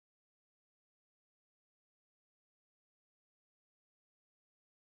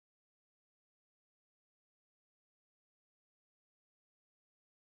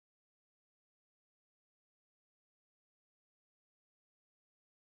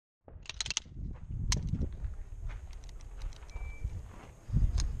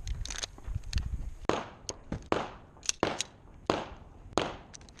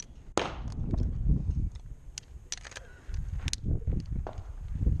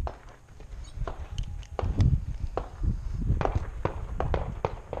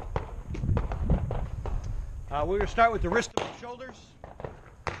We're going to start with the wrist and shoulders.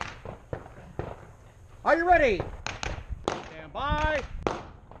 Are you ready? Stand by.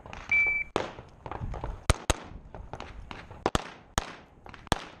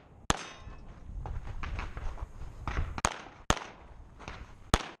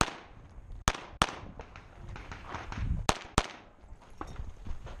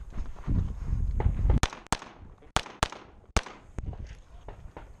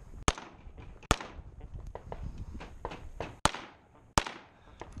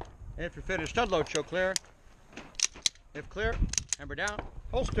 And if you're finished, unload, show clear. If clear, hammer down,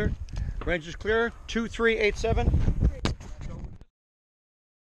 holster. Range is clear, 2387.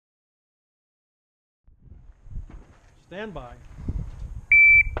 Stand by.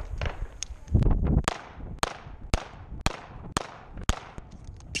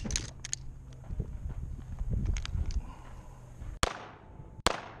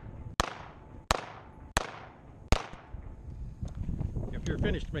 If you're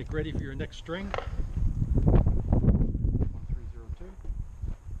finished, make ready for your next string. 1302.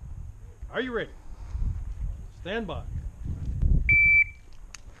 Are you ready? Stand by.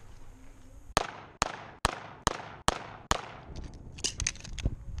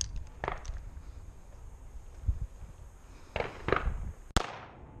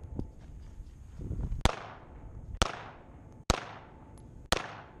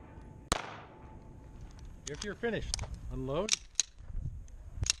 If you're finished, unload.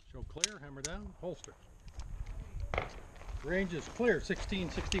 Show clear, hammer down, holster. Range is clear,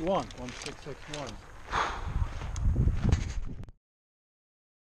 1661, 1661.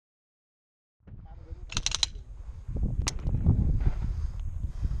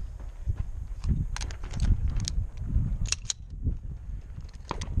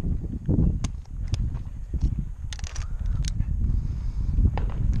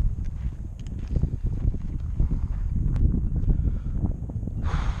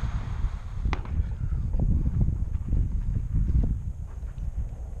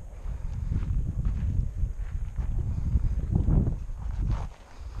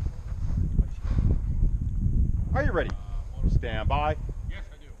 Are you ready? Stand by. Yes,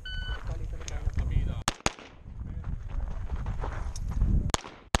 I do.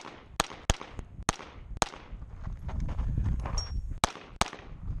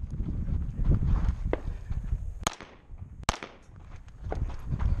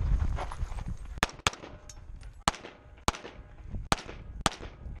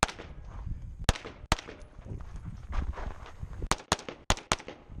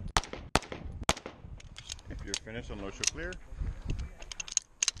 If you're finished, unload, show clear.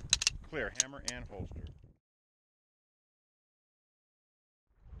 Clear, hammer and holster.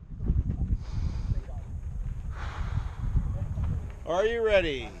 Are you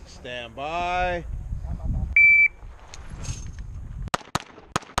ready? Stand by.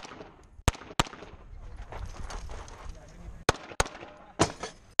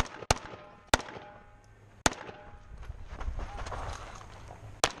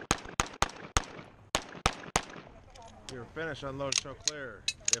 You're finished, unload, show clear.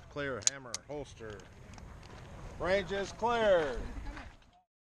 If clear, hammer, holster. Range is clear.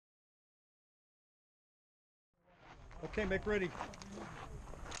 Okay, make ready.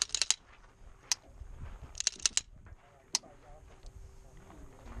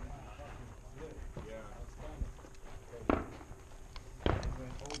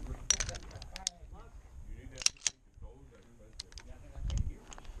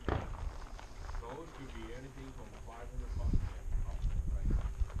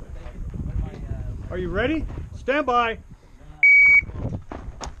 Are you ready? Stand by.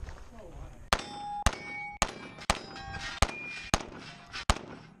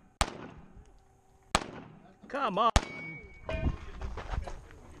 Come on.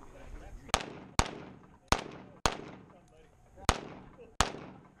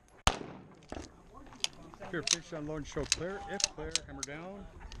 Here, fish unload and show clear. If clear, hammer down,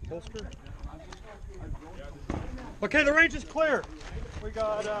 holster. Okay, the range is clear. We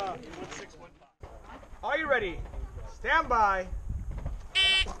got 1615. Are you ready? Stand by.